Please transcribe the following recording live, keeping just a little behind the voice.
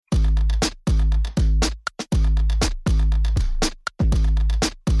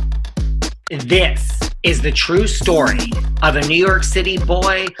This is the true story of a New York City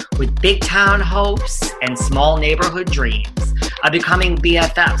boy with big town hopes and small neighborhood dreams of becoming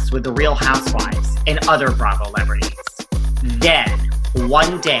BFFs with the Real Housewives and other Bravo celebrities. Then,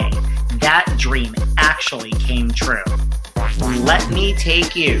 one day, that dream actually came true. Let me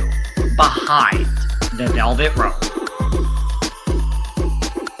take you behind the velvet rope.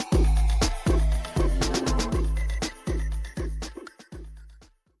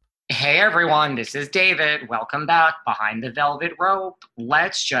 Hey everyone, this is David. Welcome back behind the velvet rope.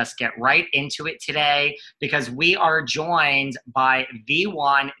 Let's just get right into it today because we are joined by the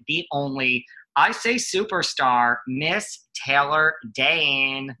one, the only, I say superstar, Miss Taylor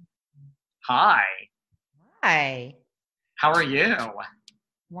Dayne. Hi. Hi. How are you?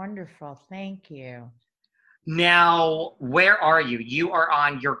 Wonderful. Thank you. Now, where are you?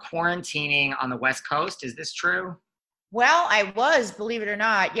 You're quarantining on the West Coast. Is this true? Well, I was, believe it or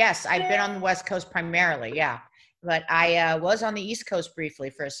not. Yes, I've been on the West Coast primarily. Yeah. But I was on the East Coast briefly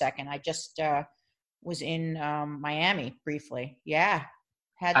for a second. I just was in Miami briefly. Yeah.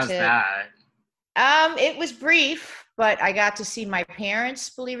 How's that? It was brief, but I got to see my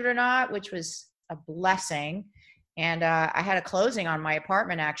parents, believe it or not, which was a blessing. And I had a closing on my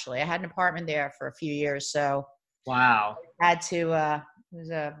apartment, actually. I had an apartment there for a few years. So wow. I had to, it was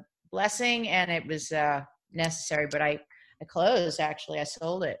a blessing and it was necessary, but I closed, actually. I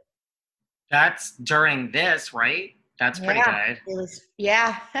sold it. That's during this, right? That's pretty good. It was,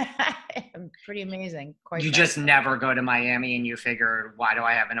 yeah. Pretty amazing. You just never go to Miami and you figured, why do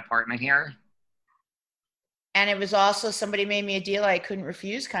I have an apartment here? And it was also somebody made me a deal I couldn't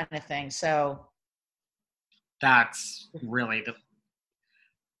refuse kind of thing. So that's really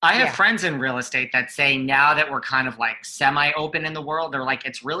I have friends in real estate that say now that we're kind of like semi-open in the world, they're like,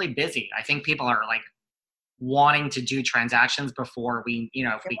 it's really busy. I think people are like wanting to do transactions before we,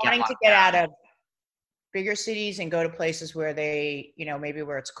 if we wanting to get out of bigger cities and go to places where they, maybe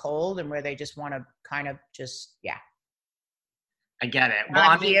where it's cold and where they just want to kind of just, I get it. Well,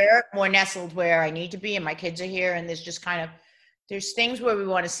 I'm here, more nestled where I need to be, and my kids are here, and there's just there's things where we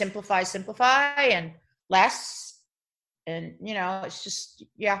want to simplify and less, and it's just,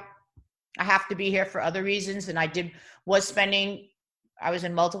 I have to be here for other reasons, and I was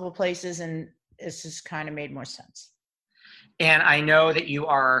in multiple places, and this just kind of made more sense. And I know that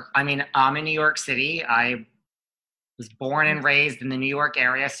I'm in New York City. I was born and raised in the New York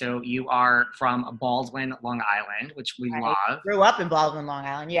area. So you are from Baldwin, Long Island, which we love. I grew up in Baldwin, Long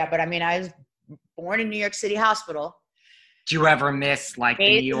Island. Yeah. But I was born in New York City Hospital. Do you ever miss like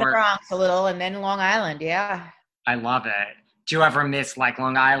the New York? In the Bronx a little and then Long Island. Yeah. I love it. Do you ever miss like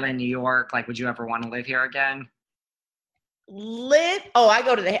Long Island, New York? Like, would you ever want to live here again? I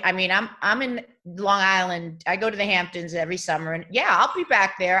go to I'm in Long Island. I go to the Hamptons every summer, and I'll be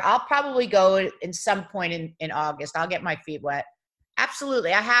back there. I'll probably go in some point in August. I'll get my feet wet.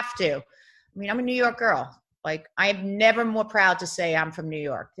 Absolutely. I have to. I'm a New York girl. Like, I'm never more proud to say I'm from New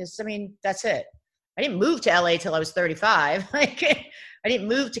York. That's it. I didn't move to LA till I was 35. Like, I didn't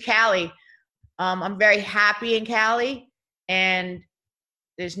move to Cali. I'm very happy in Cali, and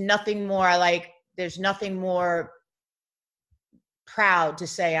there's nothing more proud to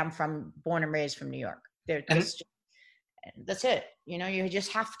say I'm born and raised from New York. That's it. You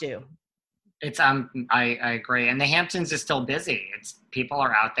just have to. It's I agree. And the Hamptons is still busy. People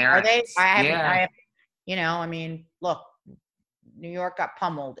are out there. Are they? Look, New York got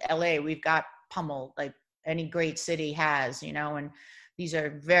pummeled. LA, we've got pummeled like any great city has, and these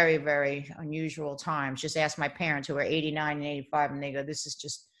are very, very unusual times. Just ask my parents who are 89 and 85 and they go, this is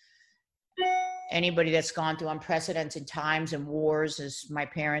just anybody that's gone through unprecedented times and wars as my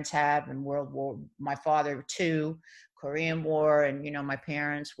parents have, and my father too, Korean War, and my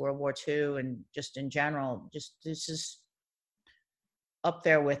parents, World War II, and just in general, just this is up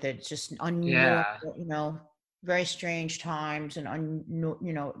there with it. It's just very strange times and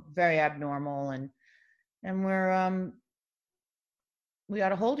very abnormal, and we got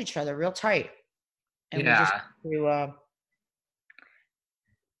to hold each other real tight, and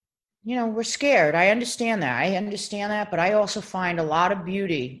we're scared. I understand that. But I also find a lot of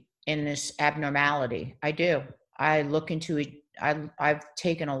beauty in this abnormality. I do. I look into it. I've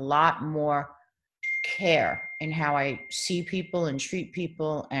taken a lot more care in how I see people and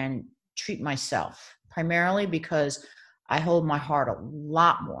treat myself, primarily because I hold my heart a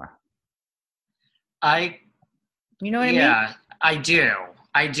lot more. You know what I mean? Yeah, I do.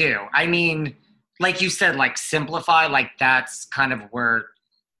 Like you said, like simplify, like that's kind of where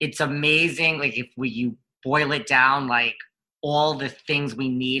it's amazing. Like if you boil it down, like all the things we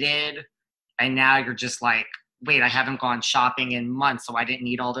needed, and now you're just like wait, I haven't gone shopping in months, so I didn't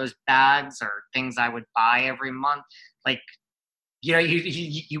need all those bags or things I would buy every month. Like, you know,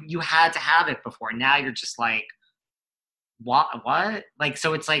 you had to have it before. Now you're just like, what? Like,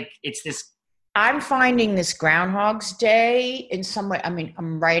 so it's like, it's this. I'm finding this Groundhog's Day in some way. I mean,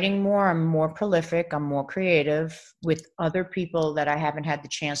 I'm writing more, I'm more prolific, I'm more creative with other people that I haven't had the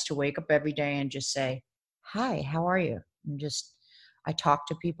chance to wake up every day and just say, hi, how are you? And just, I talk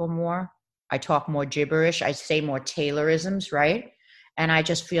to people more. I talk more gibberish. I say more Taylorisms, right? And I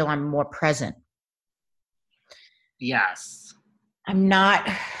just feel I'm more present. Yes. I'm not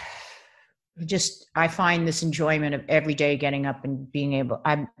just, I find this enjoyment of every day getting up and being able,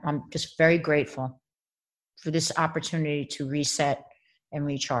 I'm just very grateful for this opportunity to reset and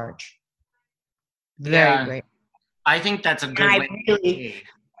recharge. Very great. I think that's a good way.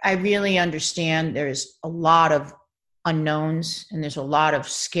 I really understand there's a lot of unknowns and there's a lot of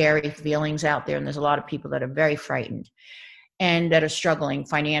scary feelings out there. And there's a lot of people that are very frightened and that are struggling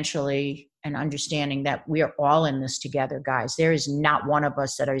financially, and understanding that we are all in this together, guys. There is not one of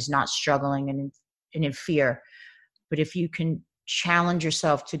us that is not struggling and in fear. But if you can challenge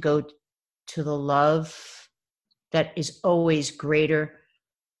yourself to go to the love that is always greater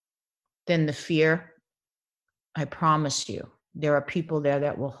than the fear, I promise you, there are people there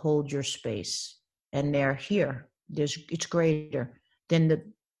that will hold your space, and they're here. It's greater than the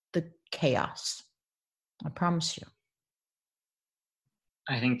chaos. I promise you.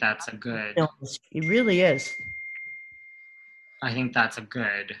 I think that's a good. It really is. I think that's a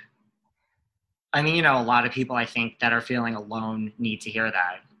good. I mean, you know, a lot of people I think that are feeling alone need to hear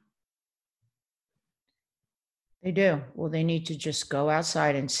that. They do. Well, they need to just go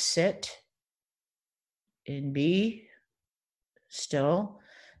outside and sit and be still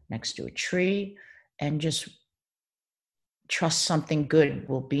next to a tree and just trust something good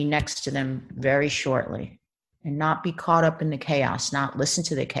will be next to them very shortly, and not be caught up in the chaos, not listen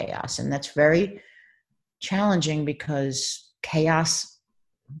to the chaos. And that's very challenging because chaos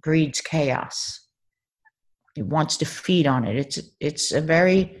breeds chaos. It wants to feed on it. That's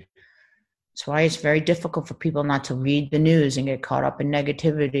why it's very difficult for people not to read the news and get caught up in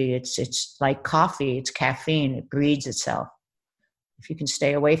negativity. It's like coffee, it's caffeine, it breeds itself. If you can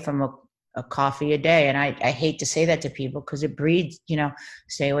stay away from a coffee a day, and I hate to say that to people because it breeds, you know,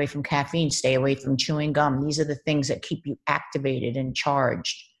 stay away from caffeine, stay away from chewing gum. These are the things that keep you activated and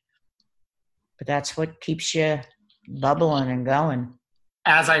charged. But that's what keeps you bubbling and going.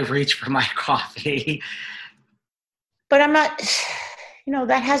 As I reach for my coffee. But I'm not, you know,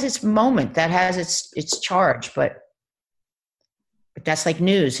 that has its moment, that has its charge, but that's like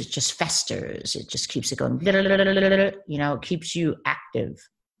news. It just festers. It just keeps it going, you know, it keeps you active,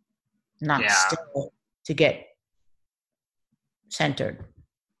 not still to get centered.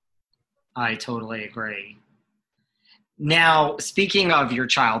 I totally agree. Now, speaking of your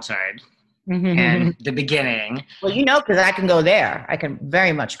childhood and the beginning. Well, you know, because I can go there. I can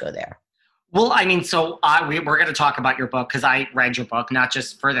very much go there. Well, I mean, so we're going to talk about your book because I read your book, not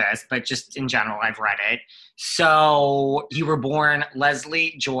just for this, but just in general, I've read it. So you were born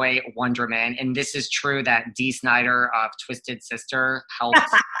Leslie Joy Wonderman, and this is true that Dee Snider of Twisted Sister helped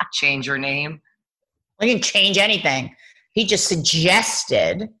change your name? He didn't change anything. He just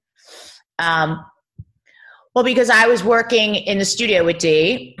suggested, well, because I was working in the studio with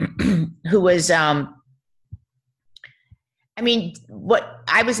Dee, who was, I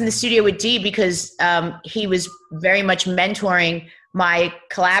was in the studio with Dee because he was very much mentoring my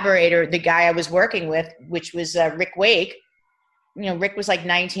collaborator, the guy I was working with, which was Rick Wake. You know, Rick was like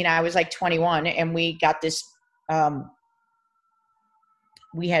 19, I was like 21, and we got this,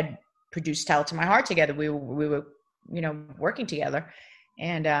 we had produced Tell It to My Heart together. We were, you know, working together,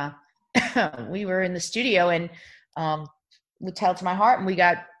 and we were in the studio and with Tell It to My Heart, and we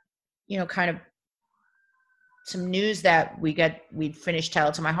got, you know, kind of some news that we'd finished Tell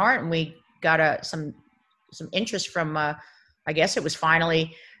It to My Heart, and we got some interest from, I guess it was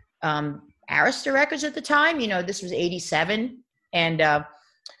finally Arista Records at the time. You know, this was 87, and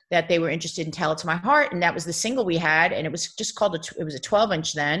that they were interested in Tell It to My Heart, and that was the single we had, and it was just called, it was a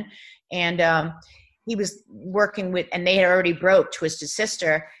 12-inch then, and he was working with, and they had already broke Twisted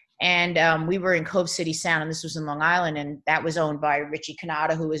Sister, and we were in Cove City Sound, and this was in Long Island, and that was owned by Richie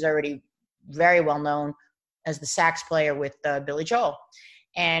Canada, who was already very well known as the sax player with Billy Joel.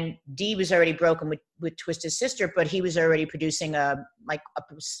 And Dee was already broken with Twisted Sister, but he was already producing a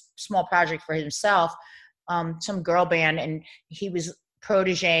small project for himself, some girl band, and he was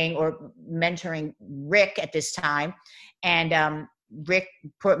proteging or mentoring Rick at this time. And Rick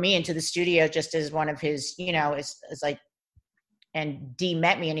put me into the studio just as one of his, you know, as like and D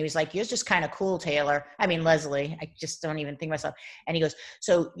met me and he was like, "You're just kind of cool, Taylor." I mean, Leslie, I just don't even think myself. And he goes,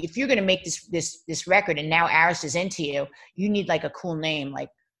 "So if you're going to make this record and now Aris is into you, you need like a cool name.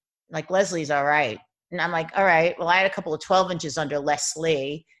 Like Leslie's all right." And I'm like, "All right, well, I had a couple of 12 inches under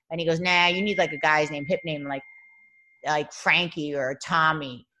Leslie." And he goes, "Nah, you need like a guy's name, hip name, like Frankie or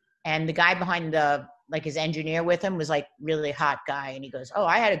Tommy." And the guy behind like his engineer with him was like really hot guy. And he goes, "Oh,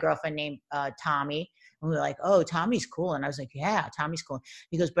 I had a girlfriend named Tommy." And we were like, "Oh, Tommy's cool." And I was like, "Yeah, Tommy's cool."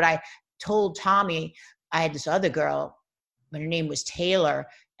 He goes, "But I told Tommy I had this other girl, but her name was Taylor.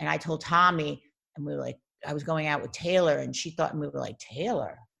 And I told Tommy," and we were like, "I was going out with Taylor." And she thought, and we were like,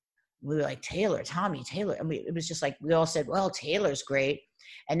 "Taylor?" We were like, "Taylor, Tommy, Taylor." And it was just like, we all said, "Well, Taylor's great."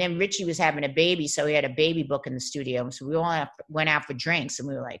 And then Richie was having a baby. So he had a baby book in the studio. So we all went out for drinks and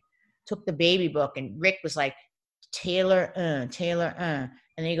we were like, took the baby book. And Rick was like, Taylor. And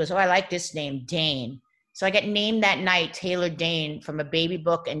then he goes, "Oh, I like this name, Dayne." So I got named that night Taylor Dayne from a baby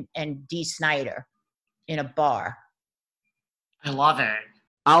book and Dee Snider in a bar. I love it.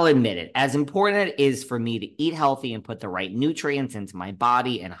 I'll admit it, as important it is for me to eat healthy and put the right nutrients into my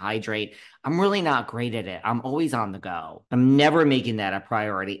body and hydrate, I'm really not great at it. I'm always on the go. I'm never making that a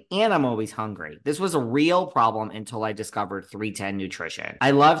priority, and I'm always hungry. This was a real problem until I discovered 310 Nutrition. I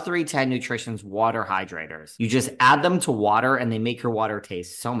love 310 Nutrition's water hydrators. You just add them to water and they make your water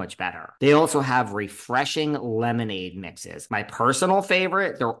taste so much better. They also have refreshing lemonade mixes. My personal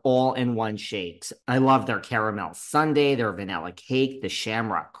favorite, they're all-in-one shakes. I love their caramel sundae, their vanilla cake, the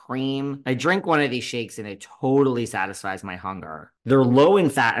shamrock cream. I drink one of these shakes and it totally satisfies my hunger. They're low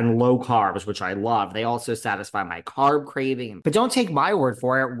in fat and low carbs, which I love. They also satisfy my carb craving. But don't take my word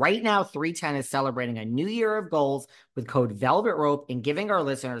for it. Right now, 310 is celebrating a new year of goals with code Velvet Rope and giving our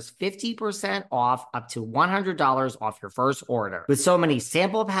listeners 50% off up to $100 off your first order. With so many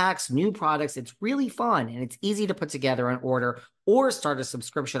sample packs, new products, it's really fun and it's easy to put together an order or start a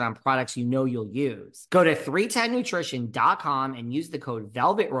subscription on products you know you'll use. Go to 310nutrition.com and use the code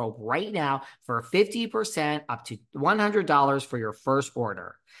Velvet Rope right now for 50% up to $100 for your first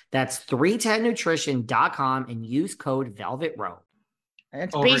order. That's 310nutrition.com and use code Velvet Rope.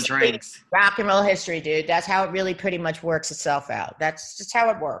 It's basically rock and roll history, dude. That's how it really pretty much works itself out. That's just how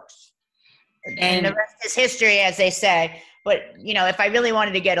it works. And the rest is history, as they say. But, you know, if I really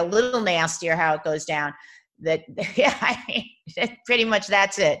wanted to get a little nastier how it goes down, yeah, I mean, pretty much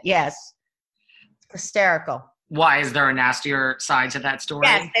that's it. Yes. It's hysterical. Why? Is there a nastier side to that story?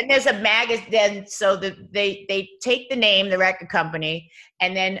 Yes, and there's a magazine. So they take the name, the record company,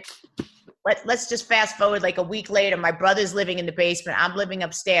 and then let's just fast forward like a week later. My brother's living in the basement. I'm living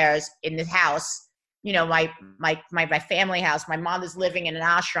upstairs in the house. You know, my family house. My mother's living in an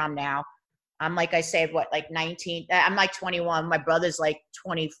ashram now. I'm like I said, like 19? I'm like 21. My brother's like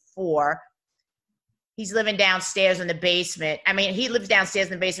 24. He's living downstairs in the basement. I mean, he lives downstairs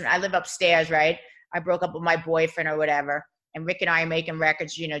in the basement. I live upstairs, right? I broke up with my boyfriend or whatever. And Rick and I are making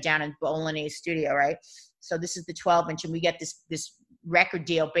records, you know, down in Bolognese studio, right? So this is the 12-inch, and we get this record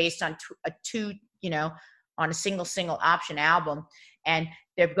deal based on on a single option album. And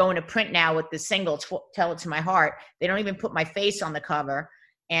they're going to print now with the single, Tell It to My Heart. They don't even put my face on the cover.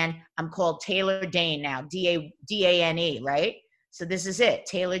 And I'm called Taylor Dayne now, D-A-N-E, right? So this is it,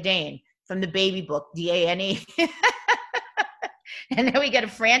 Taylor Dayne. From the baby book, D-A-N-E. And then we get a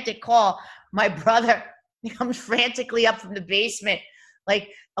frantic call. My brother comes frantically up from the basement, like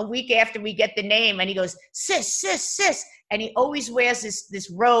a week after we get the name, and he goes, sis. And he always wears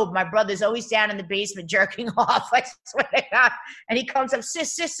this robe. My brother's always down in the basement jerking off. I swear to God. And he comes up,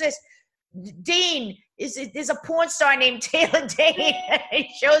 sis. Dayne, there's a porn star named Taylor Dayne. And he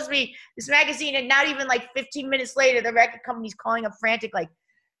shows me this magazine, and not even like 15 minutes later, the record company's calling up frantic, like,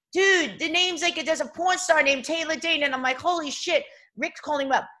 dude, the name's like, there's a porn star named Taylor Dayne. And I'm like, holy shit. Rick's calling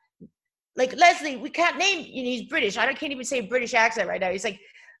him up. Like, Leslie, we can't name, he's British. I can't even say a British accent right now. He's like,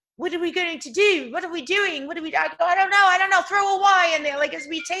 what are we going to do? What are we doing? I go, I don't know. Throw a Y in there. Like, it's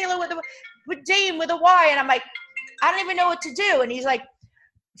me, Taylor with Dayne with a Y. And I'm like, I don't even know what to do. And he's like,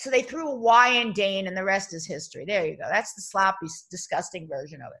 so they threw a Y in Dayne, and the rest is history. There you go. That's the sloppy, disgusting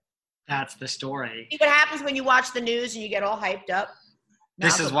version of it. That's the story. See what happens when you watch the news and you get all hyped up?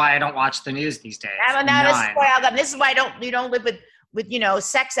 This is why I don't watch the news these days. This is why you don't live with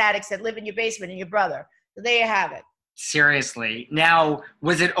sex addicts that live in your basement and your brother. So there you have it. Seriously. Now,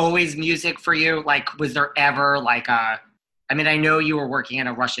 was it always music for you? Like, was there ever I know you were working in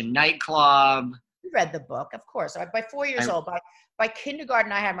a Russian nightclub. You read the book, of course. By 4 years old, by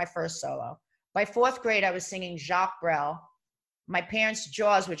kindergarten, I had my first solo. By fourth grade, I was singing Jacques Brel. My parents'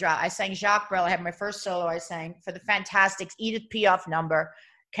 jaws were dropped. I sang Jacques Brel. I had my first solo. I sang for the Fantastics, Edith Piaf number,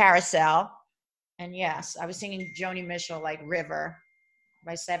 Carousel. And yes, I was singing Joni Mitchell, like River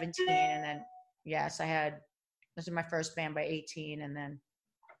by 17. And then, yes, this was my first band by 18. And then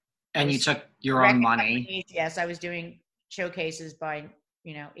And you took your own record money. companies, yes, I was doing showcases by,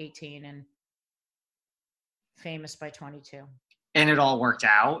 18 and famous by 22. And it all worked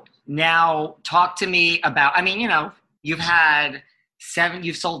out. Now, talk to me about, you've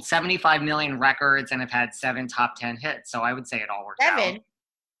sold 75 million records and have had 7 top 10 hits. So I would say it all worked out.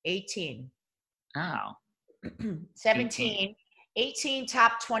 18. Oh. 17. 18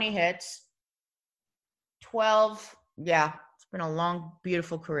 top 20 hits. 12. Yeah, it's been a long,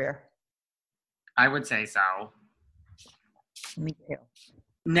 beautiful career. I would say so. Me too.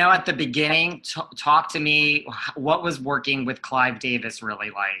 Now, at the beginning, talk to me, what was working with Clive Davis really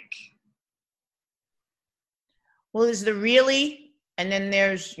like? Well, there's the really, and then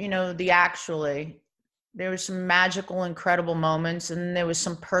there's, the actually. There were some magical, incredible moments, and there was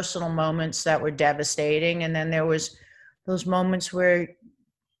some personal moments that were devastating, and then there was those moments where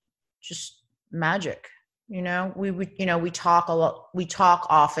just magic. We talk a lot. We talk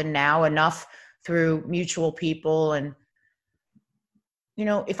often now, enough through mutual people, and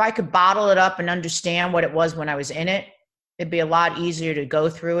if I could bottle it up and understand what it was when I was in it, it'd be a lot easier to go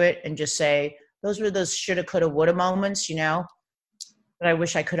through it and just say, those were those shoulda, coulda, woulda moments, that I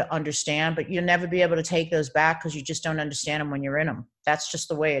wish I could understand, but you'll never be able to take those back because you just don't understand them when you're in them. That's just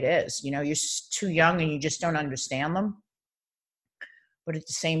the way it is. You're too young and you just don't understand them. But at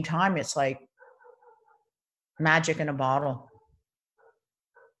the same time, it's like magic in a bottle.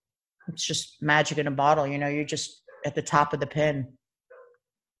 It's just magic in a bottle. You're just at the top of the pin.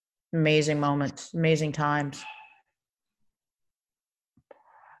 Amazing moments, amazing times.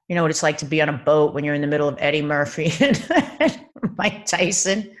 You know what it's like to be on a boat when you're in the middle of Eddie Murphy and Mike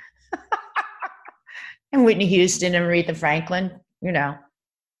Tyson and Whitney Houston and Aretha Franklin,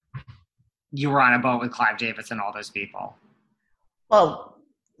 You were on a boat with Clive Davis and all those people. Well,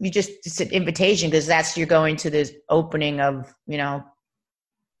 it's an invitation because you're going to the opening of,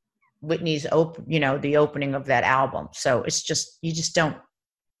 Whitney's the opening of that album. So it's just, you just don't,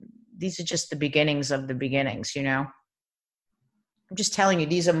 these are just the beginnings of the beginnings, I'm just telling you,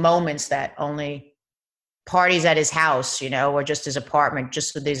 these are moments that only parties at his house, or just his apartment,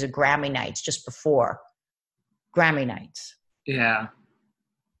 just so these are Grammy nights, just before Grammy nights. Yeah.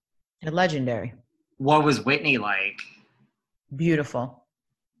 They're legendary. What was Whitney like? Beautiful,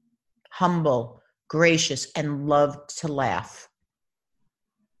 humble, gracious, and loved to laugh.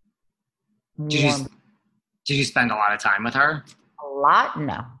 Did you spend a lot of time with her? A lot?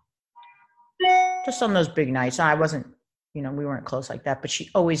 No. Just on those big nights. I wasn't, we weren't close like that, but she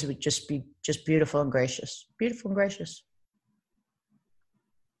always would just be just beautiful and gracious. Beautiful and gracious.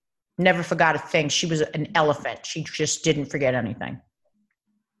 Never forgot a thing. She was an elephant. She just didn't forget anything.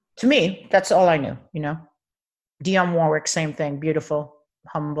 To me, that's all I knew, Dionne Warwick, same thing. Beautiful,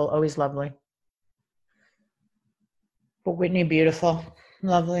 humble, always lovely. But Whitney, beautiful,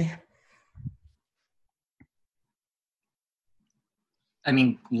 lovely. I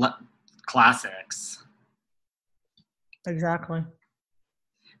mean, classics. Exactly.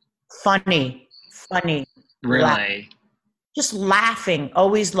 Funny. Really? Just laughing.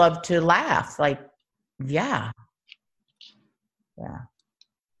 Always loved to laugh. Like, yeah.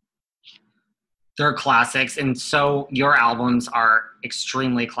 They're classics. And so your albums are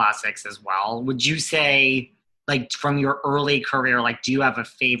extremely classics as well. Would you say, like, from your early career, like, do you have a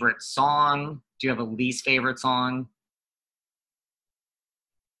favorite song? Do you have a least favorite song?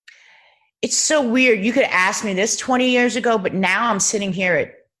 It's so weird. You could ask me this 20 years ago, but now I'm sitting here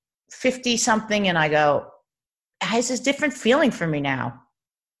at 50 something and I go, it has this different feeling for me now,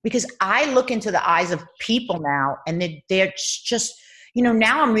 because I look into the eyes of people now and they're just,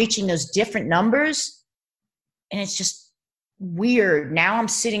 now I'm reaching those different numbers and it's just weird. Now I'm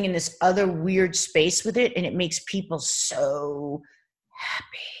sitting in this other weird space with it and it makes people so happy.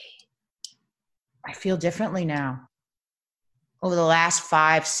 I feel differently now. Over the last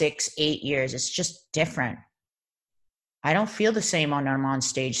 5, 6, 8 years, it's just different. I don't feel the same when I'm on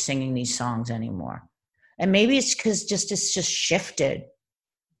stage singing these songs anymore. And maybe it's because it's just shifted.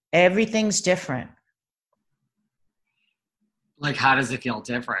 Everything's different. Like, how does it feel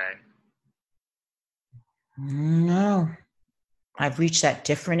different? No. I've reached that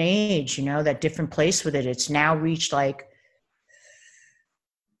different age, that different place with it. It's now reached like,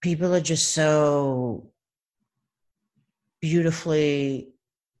 people are just so beautifully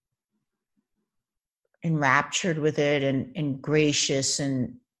enraptured with it and gracious,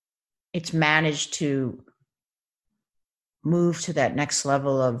 and it's managed to move to that next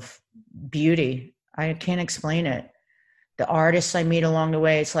level of beauty. I can't explain it. the artists I meet along the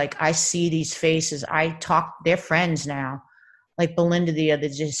way. It's like I see these faces. They're friends now. Like Belinda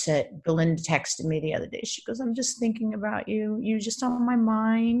Belinda texted me the other day. She goes, I'm just thinking about you. You're just on my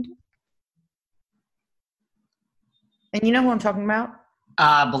mind. And you know who I'm talking about?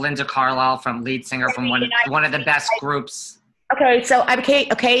 Belinda Carlisle, lead singer from one of the best groups. Okay, so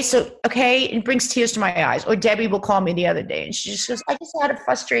it brings tears to my eyes. Or Debbie will call me the other day, and she just goes, I just had a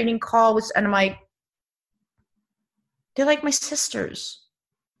frustrating call and I'm like, they're like my sisters.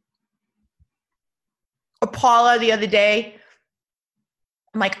 Or Paula the other day,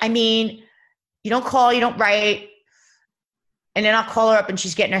 I'm like, I mean, you don't call, you don't write. And then I'll call her up and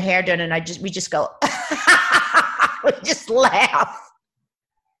she's getting her hair done, and we just go, we just laugh.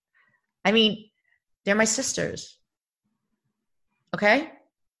 I mean, they're my sisters. Okay?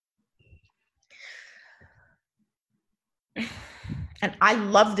 And I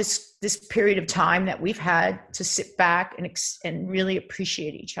love this period of time that we've had to sit back and really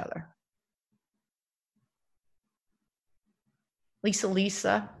appreciate each other.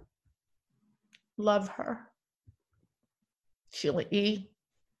 Lisa, love her. Sheila E.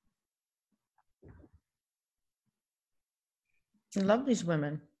 I love these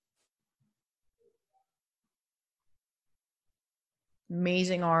women.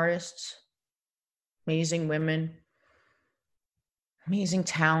 Amazing artists, amazing women, amazing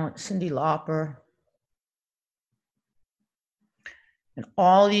talent, Cyndi Lauper. And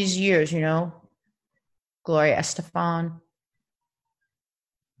all these years, Gloria Estefan,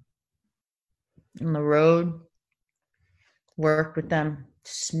 on the road, worked with them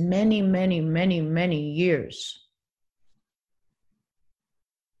just many, many, many, many years.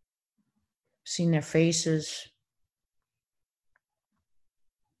 Seen their faces.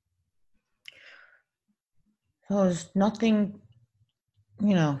 There was nothing,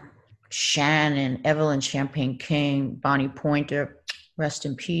 Shannon, Evelyn Champagne King, Bonnie Pointer, rest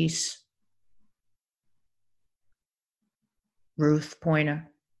in peace. Ruth Pointer.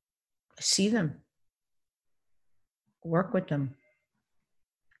 I see them. Work with them.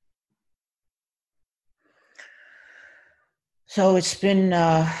 So it's been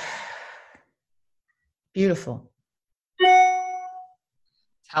beautiful.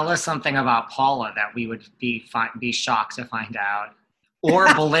 Tell us something about Paula that we would be shocked to find out,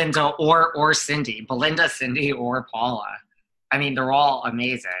 or Belinda, or Cyndi. Belinda, Cyndi, or Paula. I mean, they're all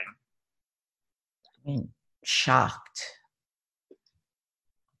amazing. I mean, shocked.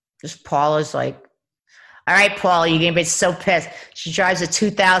 Just Paula's like, all right, Paula, you're gonna be so pissed. She drives a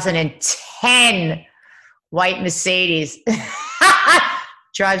 2010 white Mercedes.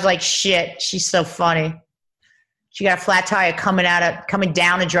 Drives like shit. She's so funny. She got a flat tire coming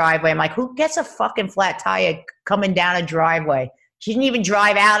down a driveway. I'm like, who gets a fucking flat tire coming down a driveway? She didn't even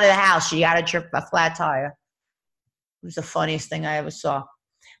drive out of the house. She got a flat tire. It was the funniest thing I ever saw.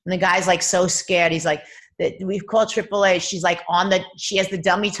 And the guy's like so scared. He's like, we've called AAA. She's like she has the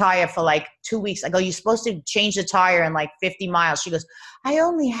dummy tire for like 2 weeks. I go, you're supposed to change the tire in like 50 miles. She goes, I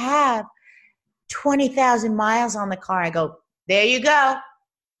only have 20,000 miles on the car. I go, there you go.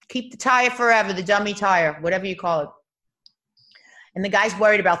 Keep the tire forever, the dummy tire, whatever you call it. And the guy's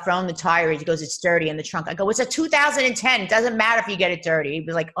worried about throwing the tire. He goes, it's dirty in the trunk. I go, it's a 2010. It doesn't matter if you get it dirty. He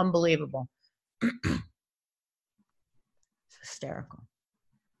was like, unbelievable. It's hysterical.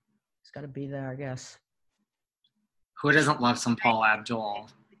 It's got to be there, I guess. Who doesn't love some Paula Abdul?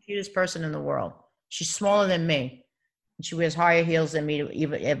 The cutest person in the world. She's smaller than me. And she wears higher heels than me to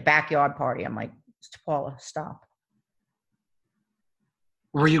even a backyard party. I'm like, Paula, stop.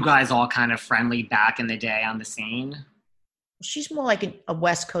 Were you guys all kind of friendly back in the day on the scene? She's more like a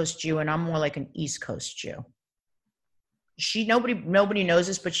West Coast Jew, and I'm more like an East Coast Jew. Nobody knows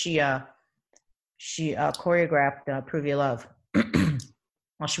this, but she choreographed Prove Your Love.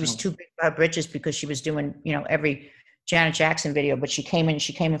 Well, she was too big for her britches because she was doing, every Janet Jackson video, but she came in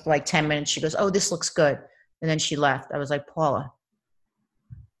for like 10 minutes. She goes, oh, this looks good. And then she left. I was like, Paula.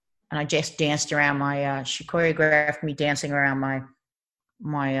 And I just danced around she choreographed me dancing around my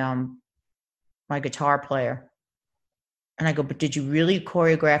guitar player. And I go, but did you really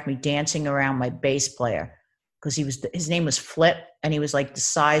choreograph me dancing around my bass player? Because his name was Flip, and he was like the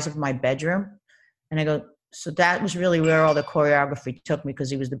size of my bedroom. And I go, so that was really where all the choreography took me, because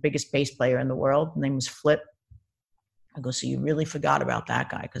he was the biggest bass player in the world. His name was Flip. I go, so you really forgot about that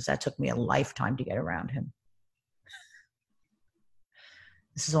guy, because that took me a lifetime to get around him.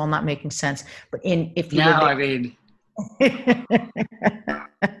 This is all not making sense. But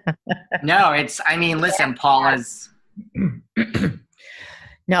listen, Paula's.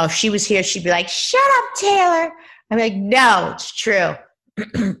 No, if she was here, she'd be like, shut up, Taylor. I'm like, no, it's true.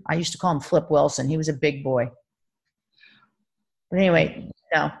 I used to call him Flip Wilson. He was a big boy. But anyway,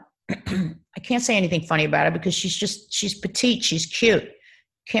 no, I can't say anything funny about her because she's petite. She's cute.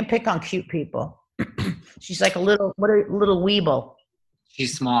 Can't pick on cute people. She's like a little weeble.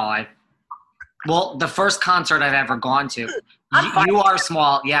 She's small. Well, the first concert I've ever gone to, you are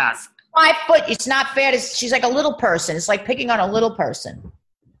small, yes. 5 foot. It's not fair. She's like a little person. It's like picking on a little person.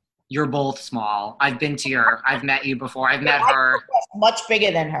 You're both small. I've met you before. I've met her. Much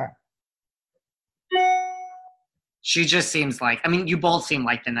bigger than her. She just seems like, I mean, you both seem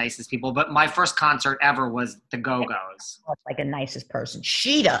like the nicest people, but my first concert ever was the Go-Go's. Like the nicest person.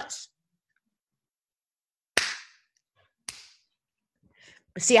 She does.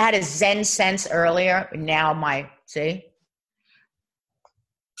 See, I had a Zen sense earlier. Now see?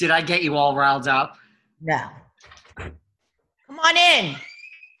 Did I get you all riled up? No. Come on in.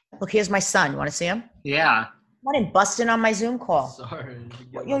 Look, here's my son. You want to see him? Yeah. Come on in, busting on my Zoom call. Sorry.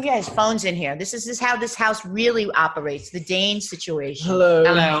 Yeah, his phone's in here. This is how this house really operates. The Dayne situation. Hello.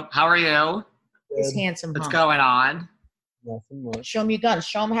 Hello. How are you? This handsome What's hunk. going on? Nothing much. Show him your guns.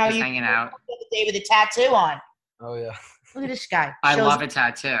 Show him how Just you hanging out. the day with the tattoo on. Oh, yeah. Look at this guy. I love a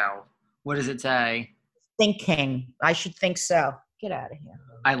tattoo. What does it say? Thinking. I should think so. Get out of here.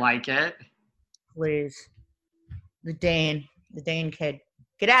 I like it. Please. The Dayne kid.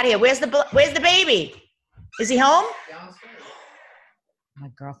 Get out of here. Where's the baby? Is he home? Downstairs. My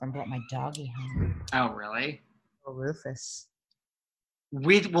girlfriend brought my doggy home. Oh, really? Oh, Rufus.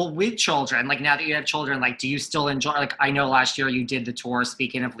 With children, like now that you have children, like do you still enjoy, like I know last year you did the tour,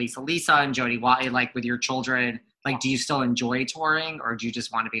 speaking of Lisa and Jody Watley, like with your children, like do you still enjoy touring or do you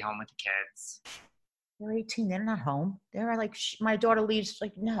just want to be home with the kids? They're 18. They're not home. They're like, my daughter leaves.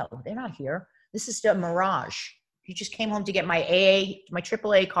 Like, no, they're not here. This is a mirage. He just came home to get my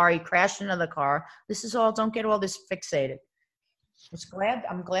AAA car. He crashed another car. This is all, don't get all this fixated.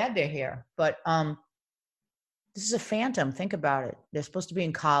 I'm glad they're here. But this is a phantom. Think about it. They're supposed to be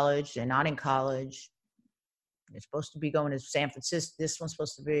in college. They're not in college. They're supposed to be going to San Francisco. This one's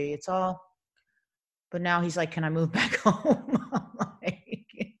supposed to be, it's all. But now he's like, can I move back home? I'm like,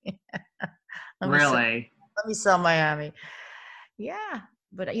 Really? Let me sell Miami. Yeah.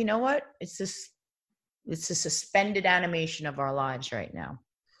 But you know what? It's a suspended animation of our lives right now.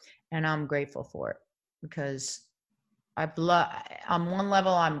 And I'm grateful for it because on one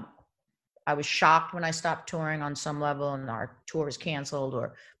level, I was shocked when I stopped touring on some level and our tour was canceled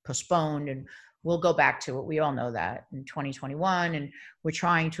or postponed, and we'll go back to it. We all know that in 2021, and we're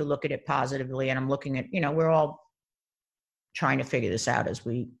trying to look at it positively. And I'm looking at, we're all trying to figure this out as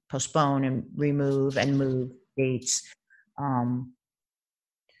we postpone and remove and move dates.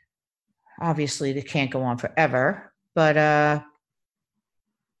 Obviously, they can't go on forever, but I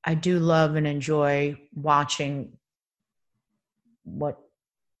do love and enjoy watching what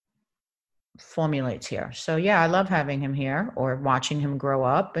formulates here. So yeah, I love having him here or watching him grow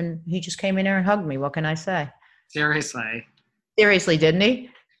up. And he just came in there and hugged me. What can I say? Seriously, didn't he?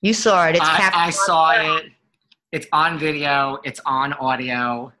 You saw it. I saw it. It's on video. It's on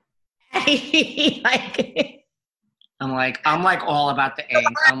audio. I'm like all about the ink.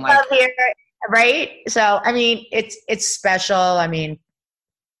 I'm like, right? So, I mean, it's special. I mean,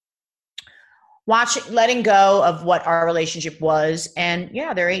 letting go of what our relationship was. And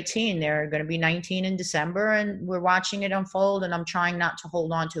yeah, they're 18. They're going to be 19 in December, and we're watching it unfold. And I'm trying not to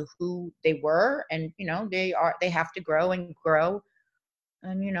hold on to who they were. And, they have to grow and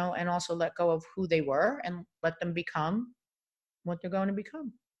and, and also let go of who they were and let them become what they're going to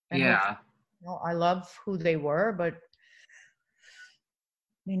become. And yeah. I love who they were, but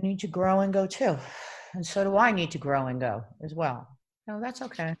they need to grow and go too. And so do I need to grow and go as well. No, that's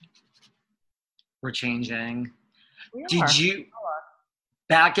okay. We're changing. Did you,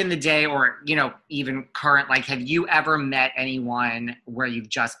 back in the day or, even current, like, have you ever met anyone where you've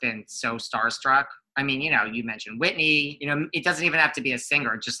just been so starstruck? I mean, you mentioned Whitney, it doesn't even have to be a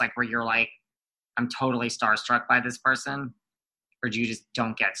singer, just like where you're like, I'm totally starstruck by this person. Or do you just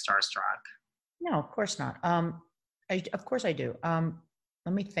don't get starstruck? No, of course not. Of course I do.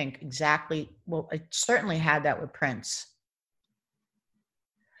 Let me think exactly. Well, I certainly had that with Prince.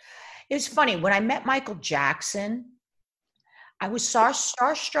 It was funny. When I met Michael Jackson, I was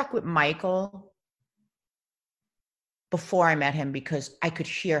starstruck with Michael before I met him because I could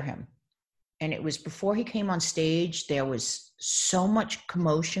hear him. And it was before he came on stage, there was so much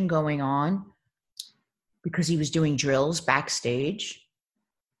commotion going on because he was doing drills backstage.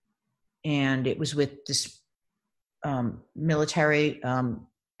 And it was with this military,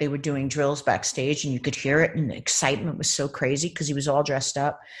 they were doing drills backstage and you could hear it, and the excitement was so crazy because he was all dressed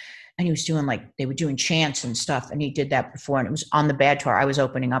up and he was doing they were doing chants and stuff, and he did that before, and it was on the Bad Tour. I was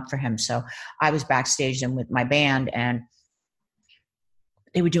opening up for him. So I was backstage then with my band, and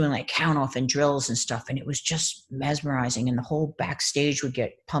they were doing like count off and drills and stuff. And it was just mesmerizing. And the whole backstage would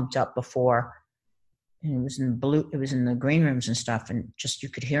get pumped up before. And it was in the green rooms and stuff. And just, you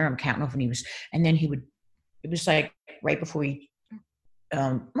could hear him counting off, and then it was like right before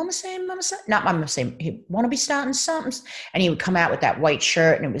Mama say, not Mama say, he want to be starting something. And he would come out with that white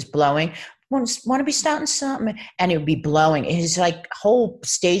shirt and it was blowing. Want to be starting something. And it would be blowing. His like whole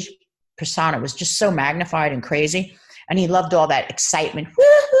stage persona was just so magnified and crazy. And he loved all that excitement.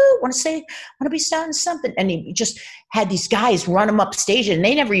 Woohoo! Want to be starting something. And he just had these guys run him up stage, and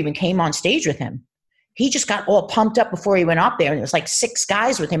they never even came on stage with him. He just got all pumped up before he went up there. And there was like 6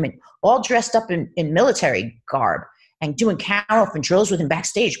 guys with him and all dressed up in military garb and doing count off and drills with him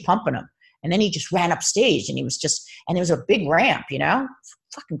backstage, pumping him. And then he just ran up stage, and and there was a big ramp,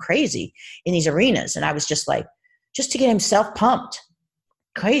 fucking crazy in these arenas. And I was just like, just to get himself pumped.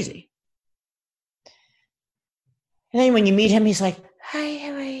 Crazy. And then when you meet him, he's like, hi,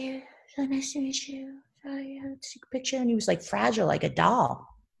 how are you? So nice to meet you. Hi, let's take a picture. And he was like fragile, like a doll.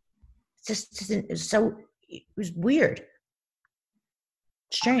 It was weird.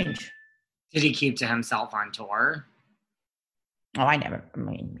 Strange. Did he keep to himself on tour? Oh, yeah,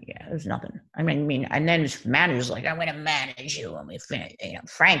 it was nothing. And then his manager was like, I'm going to manage you.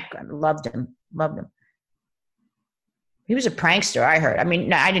 Frank, I loved him. He was a prankster, I heard.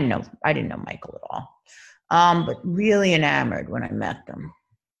 No, I didn't know Michael at all. But really enamored when I met them.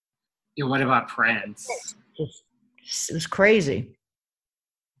 Yeah, what about Prince? It was crazy.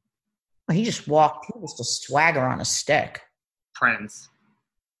 He just walked. He was just swagger on a stick. Prince.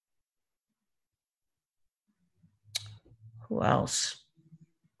 Who else?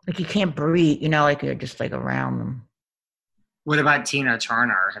 Like you can't breathe, like you're just like around them. What about Tina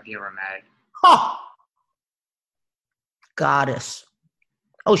Turner? Have you ever met? Oh, goddess.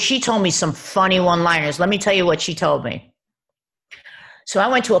 Oh, she told me some funny one-liners. Let me tell you what she told me. So I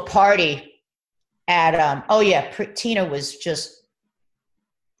went to a party at, Tina was just,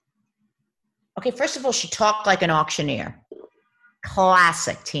 okay, first of all, she talked like an auctioneer.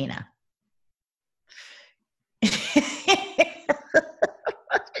 Classic Tina.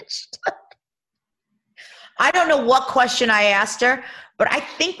 I don't know what question I asked her, but I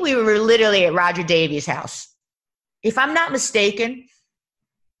think we were literally at Roger Davies' house. If I'm not mistaken,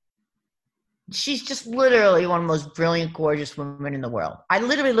 she's just literally one of the most brilliant, gorgeous women in the world. I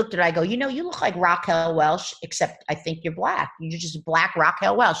literally looked at her, I go, you look like Raquel Welch, except I think you're black. You're just black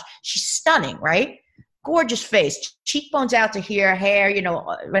Raquel Welch. She's stunning, right? Gorgeous face, cheekbones out to here, hair, and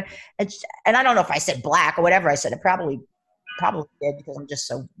I don't know if I said black or whatever I said. It probably did because I'm just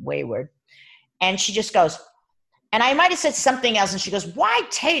so wayward. And she just goes, and I might have said something else, and she goes, why,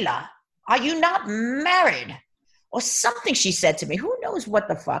 Taylor, are you not married? Or something she said to me. Who knows what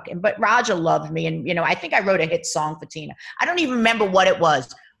the fuck? But Roger loved me. And, I think I wrote a hit song for Tina. I don't even remember what it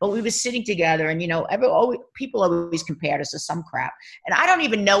was. But we were sitting together. And, people always compared us to some crap. And I don't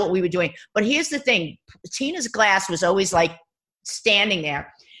even know what we were doing. But here's the thing. Tina's glass was always like standing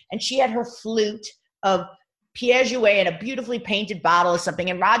there. And she had her flute of Pierre Jouet in a beautifully painted bottle or something.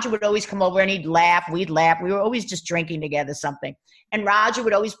 And Roger would always come over and he'd laugh. We'd laugh. We were always just drinking together something. And Roger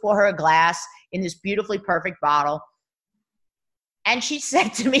would always pour her a glass in this beautifully perfect bottle. And she said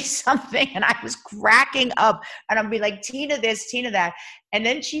to me something, and I was cracking up. And I'd be like, Tina this, Tina that. And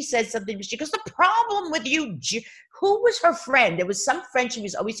then she said something. She goes, the problem with you, who was her friend? It was some friend she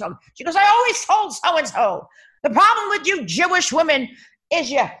was always talking. She goes, I always told so-and-so, the problem with you Jewish women is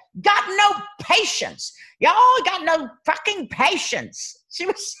you got no patience. Y'all got no fucking patience. She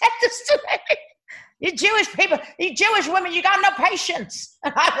said this to me. You Jewish people, you Jewish women, you got no patience.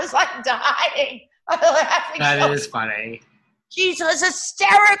 And I was like dying. That is funny. She was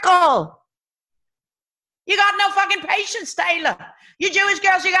hysterical. You got no fucking patience, Taylor. You Jewish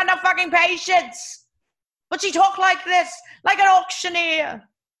girls, you got no fucking patience. But she talked like this, like an auctioneer.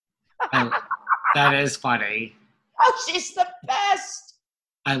 That is funny. Oh, she's the best.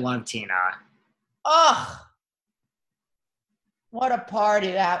 I love Tina. Ugh. What a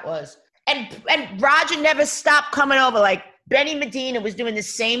party that was. And Roger never stopped coming over. Like Benny Medina was doing the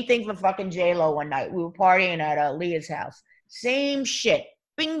same thing for fucking J-Lo one night. We were partying at Leah's house. Same shit.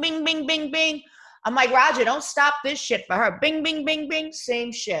 Bing, bing, bing, bing, bing. I'm like, Roger, don't stop this shit for her. Bing, bing, bing, bing.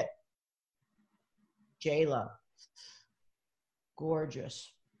 Same shit. J-Lo.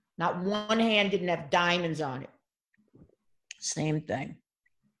 Gorgeous. Not one hand didn't have diamonds on it. Same thing.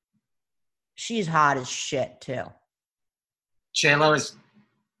 She's hot as shit, too. J-Lo is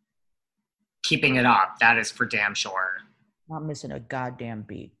keeping it up. That is for damn sure. Not missing a goddamn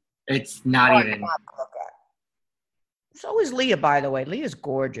beat. It's not even. So is Leah, by the way. Leah's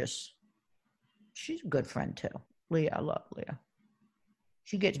gorgeous. She's a good friend, too. Leah, I love Leah.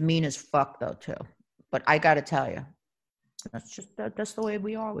 She gets mean as fuck though too. But I got to tell you, that's the way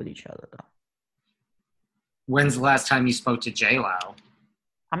we are with each other though. When's the last time you spoke to J-Lo?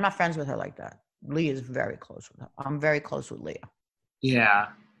 I'm not friends with her like that. Leah is very close with her. I'm very close with Leah. Yeah.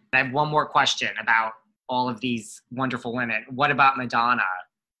 I have one more question about all of these wonderful women. What about Madonna?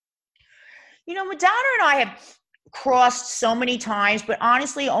 You know, Madonna and I have crossed so many times, but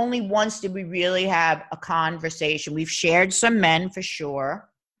honestly, only once did we really have a conversation. We've shared some men for sure.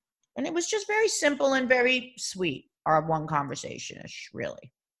 And it was just very simple and very sweet, our one conversation-ish,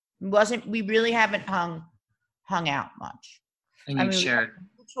 really. We really haven't hung out much. And you've shared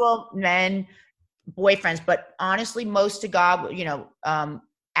mutual men, boyfriends, but honestly, most to God, you know,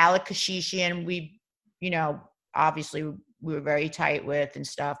 Alec Kashishian, we, you know, obviously we were very tight with and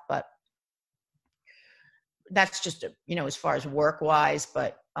stuff, but that's just, you know, as far as work-wise,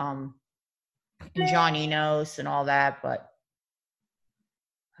 but and John Enos and all that, but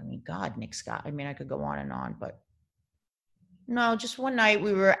I mean, God, Nick Scott. I mean, I could go on and on, but no, just one night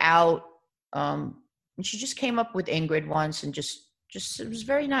we were out, and she just came up with Ingrid once, and just it was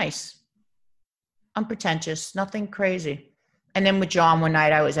very nice, unpretentious, nothing crazy. And then with John one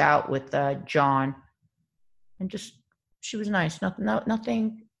night, I was out with John, and just she was nice.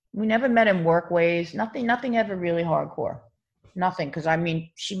 Nothing. We never met in work ways. Nothing ever really hardcore. Nothing, because I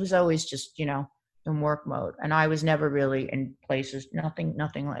mean, she was always just, you know, in work mode, and I was never really in places. Nothing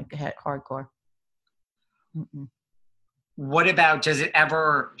like hardcore. Mm-mm. What about, does it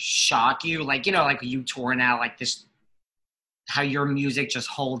ever shock you, like, you know, like you touring out like this, how your music just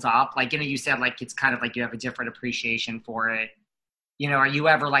holds up? Like, you know, you said like it's kind of like you have a different appreciation for it. You know, are you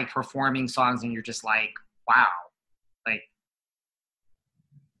ever like performing songs and you're just like, wow, like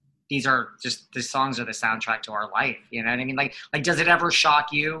these songs are the soundtrack to our life, you know what I mean? Like does it ever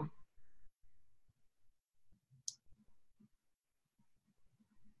shock you?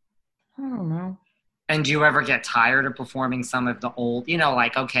 I don't know. And do you ever get tired of performing some of the old, you know,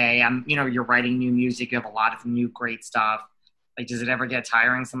 like, okay, you know, you're writing new music, you have a lot of new great stuff. Like, does it ever get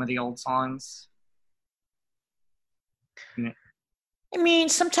tiring, some of the old songs? I mean,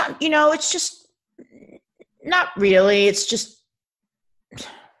 sometimes, you know, it's just not really. It's just,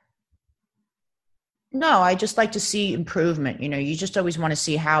 no, I just like to see improvement. You know, you just always want to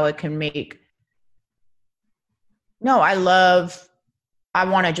see how it can make. No, I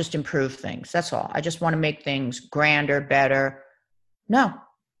want to just improve things. That's all. I just want to make things grander, better. No,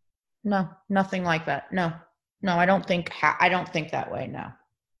 nothing like that. No, I don't think that way. No.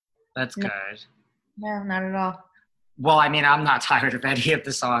 That's good. No, not at all. Well, I mean, I'm not tired of any of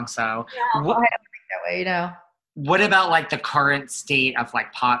the songs, so. No, I don't think that way, you know. What about like the current state of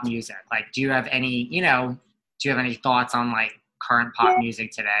like pop music? Like, do you have any thoughts on like current pop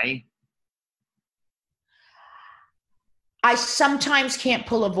music today? I sometimes can't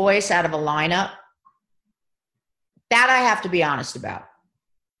pull a voice out of a lineup. That I have to be honest about.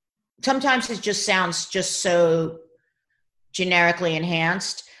 Sometimes it just sounds just so generically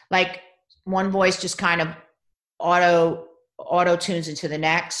enhanced. Like one voice just kind of auto tunes into the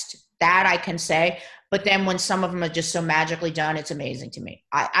next. That I can say. But then when some of them are just so magically done, it's amazing to me.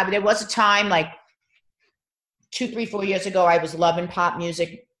 There was a time like 2, 3, 4 years ago, I was loving pop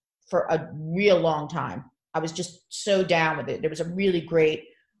music for a real long time. I was just so down with it. There was a really great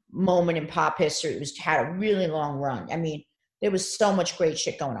moment in pop history. It had a really long run. I mean, there was so much great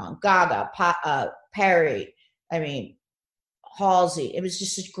shit going on. Gaga, Perry, I mean, Halsey. It was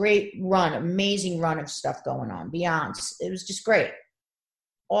just a great run, amazing run of stuff going on. Beyonce. It was just great.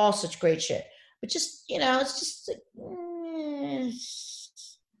 All such great shit. But just, you know, it's just like,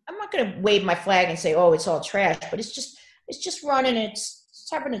 I'm not going to wave my flag and say, oh, it's all trash, but it's just running. It's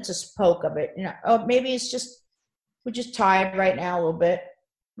having its a poke of it, you know. Oh, maybe it's just we're just tired right now a little bit,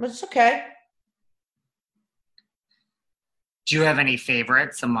 but it's okay. Do you have any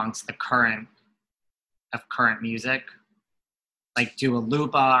favorites amongst the current music, like Dua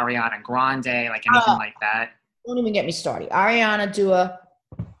Lipa, Ariana Grande, like anything like that? Don't even get me started. Ariana, Dua,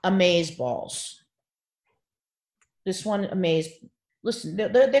 amaze balls. This one, amaze. Listen,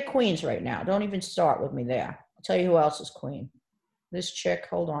 they're queens right now. Don't even start with me there. I'll tell you who else is queen. This chick,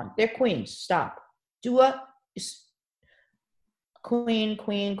 hold on. They're queens. Stop. Dua is queen.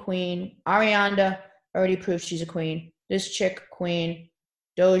 Ariana already proved she's a queen. This chick, queen.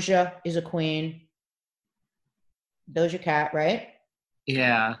 Doja is a queen. Doja Cat, right?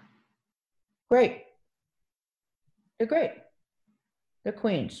 Yeah. Great. They're great. They're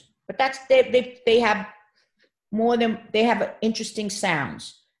queens. But that's they have more than they have interesting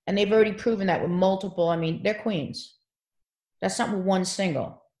sounds. And they've already proven that with multiple. I mean, they're queens. That's not with one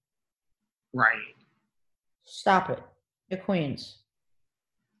single. Right. Stop it. They're queens.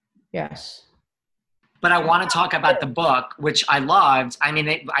 Yes. But I want to talk about the book, which I loved. I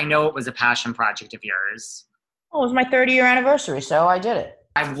mean, I know it was a passion project of yours. Oh, it was my 30-year anniversary, so I did it.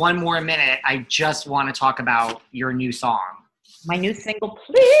 I have one more minute. I just want to talk about your new song. My new single,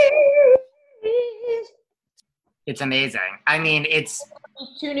 Please. It's amazing. I mean, it's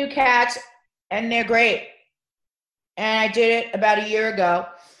 2 new cats, and they're great. And I did it about a year ago,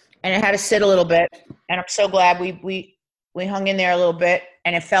 and it had to sit a little bit. And I'm so glad we hung in there a little bit,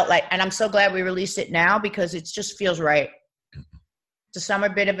 and it felt like. And I'm so glad we released it now because it just feels right. It's a summer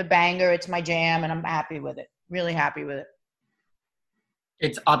bit of a banger. It's my jam, and I'm happy with it. Really happy with it.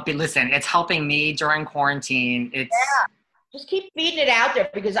 It's up. Listen, it's helping me during quarantine. It's just keep feeding it out there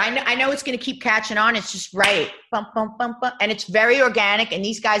because I know it's going to keep catching on. It's just right, bump, bump, bump, bump, and it's very organic. And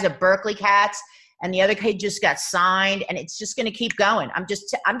these guys are Berkeley cats, and the other kid just got signed, and it's just going to keep going. I'm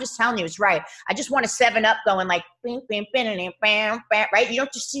just telling you, it's right. I just want a 7-Up going like bing, bing, bing, bing, bam, bam, right? You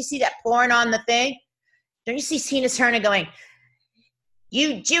don't just see that pouring on the thing. Don't you see Tina Turner going?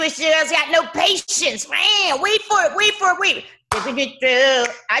 You Jewish girls got no patience, man. Wait for it.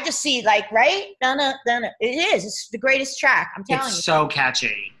 I just see like, right? Donna. It is. It's the greatest track. I'm telling you. It's so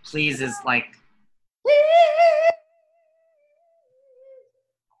catchy. Please is like.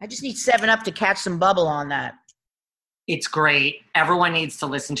 I just need 7-Up to catch some bubble on that. It's great. Everyone needs to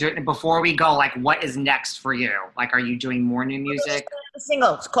listen to it. And before we go, like, what is next for you? Like, are you doing more new music? A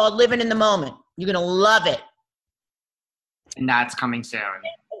single. It's called Living in the Moment. You're going to love it. And that's coming soon.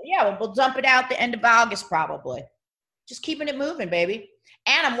 Yeah, we'll dump it out the end of August probably. Just keeping it moving, baby.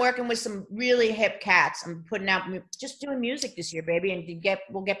 And I'm working with some really hip cats. I'm putting out, just doing music this year, baby, and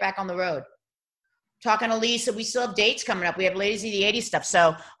we'll get back on the road. Talking to Lisa, we still have dates coming up. We have Ladies of the 80s stuff.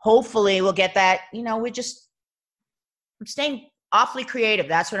 So hopefully we'll get that. You know, I'm staying awfully creative.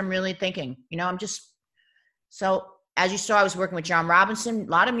 That's what I'm really thinking. You know, so as you saw, I was working with John Robinson,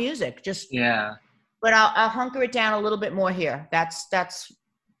 a lot of music, yeah. But I'll hunker it down a little bit more here. That's,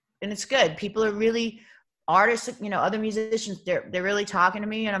 and it's good. People are really artists, you know, other musicians, they're really talking to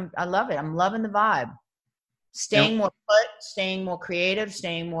me, and I love it. I'm loving the vibe. Staying more put, staying more creative,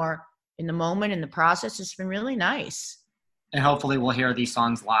 staying more in the moment, in the process. It's been really nice. And hopefully we'll hear these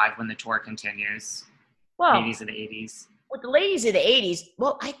songs live when the tour continues. Well, Ladies of the 80s. With the Ladies of the 80s,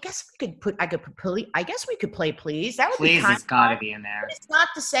 well, I guess we could play Please. That would Please be has got to be in there. It's not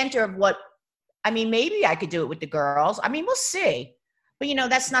the center of what, I mean, maybe I could do it with the girls. I mean, we'll see. But, you know,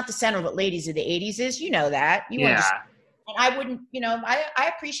 that's not the center of what Ladies of the 80s is. You know that. You understand. And I wouldn't, you know,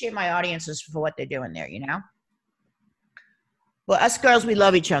 I appreciate my audiences for what they're doing there, you know. Well, us girls, we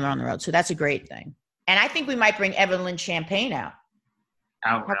love each other on the road. So that's a great thing. And I think we might bring Evelyn Champagne out.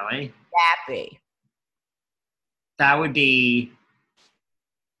 Oh, really? Happy. That would be,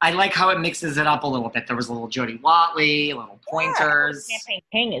 I like how it mixes it up a little bit. There was a little Jody Watley, a little Pointers. Champagne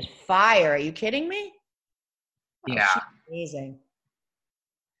King is fire. Are you kidding me? Oh, yeah. Amazing.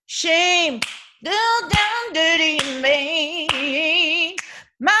 Shame, go down dirty me.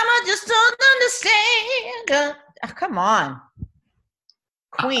 Mama just don't understand. Oh, come on.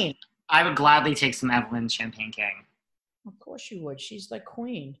 Queen. I would gladly take some Evelyn Champagne King. Of course you would. She's like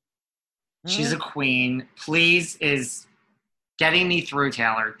queen. She's a queen. Please is getting me through,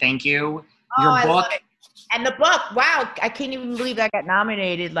 Taylor. Thank you. Oh, Your I book. love it. And the book, wow, I can't even believe I got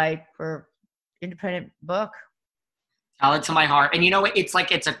nominated like for independent book. Tell it to my heart. And you know, it's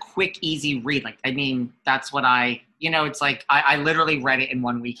like, it's a quick, easy read. Like, I mean, that's what it's like, I literally read it in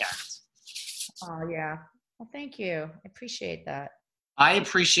one weekend. Oh, yeah. Well, thank you. I appreciate that. I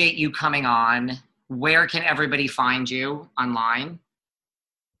appreciate you coming on. Where can everybody find you online?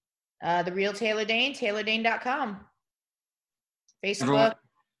 The Real Taylor Dayne, TaylorDayne.com. Facebook,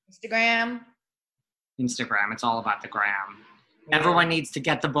 Instagram. It's all about the gram. Yeah. Everyone needs to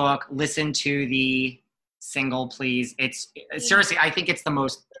get the book, listen to the single, please. It's seriously, I think it's the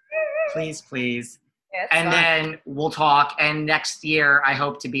most, please. Yeah, and fun. Then we'll talk. And next year, I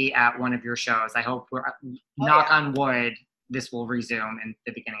hope to be at one of your shows. I hope knock on wood, this will resume in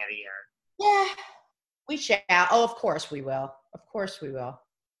the beginning of the year. Yeah, we shall. Oh, of course we will.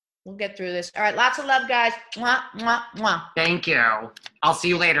 We'll get through this. All right, lots of love, guys. Mwah, mwah, mwah. Thank you. I'll see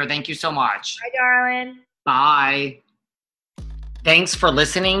you later. Thank you so much. Bye, darling. Bye. Thanks for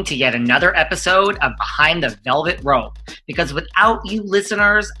listening to yet another episode of Behind the Velvet Rope. Because without you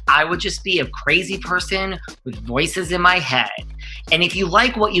listeners, I would just be a crazy person with voices in my head. And if you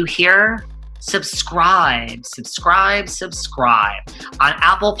like what you hear, subscribe on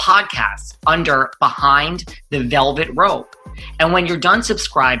Apple Podcasts under Behind the Velvet Rope. And when you're done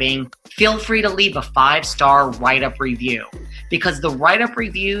subscribing, feel free to leave a 5-star write-up review. because the write-up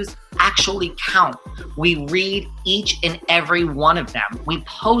reviews actually count. We read each and every one of them. We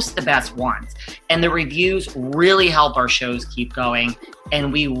post the best ones, and the reviews really help our shows keep going,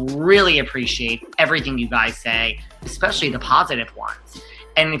 and we really appreciate everything you guys say, especially the positive ones.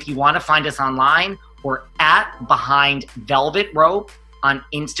 And if you want to find us online, we're at Behind Velvet Rope on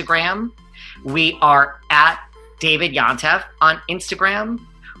Instagram. We are at David Yontef on Instagram.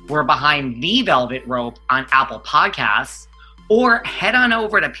 We're Behind the Velvet Rope on Apple Podcasts. Or head on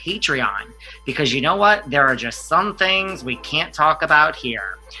over to Patreon, because you know what? There are just some things we can't talk about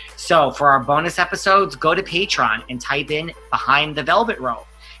here. So for our bonus episodes, go to Patreon and type in Behind the Velvet Rope.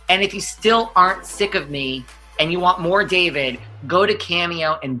 And if you still aren't sick of me and you want more David, go to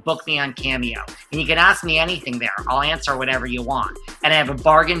Cameo and book me on Cameo. And you can ask me anything there. I'll answer whatever you want. And I have a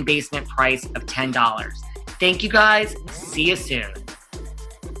bargain basement price of $10. Thank you guys. See you soon.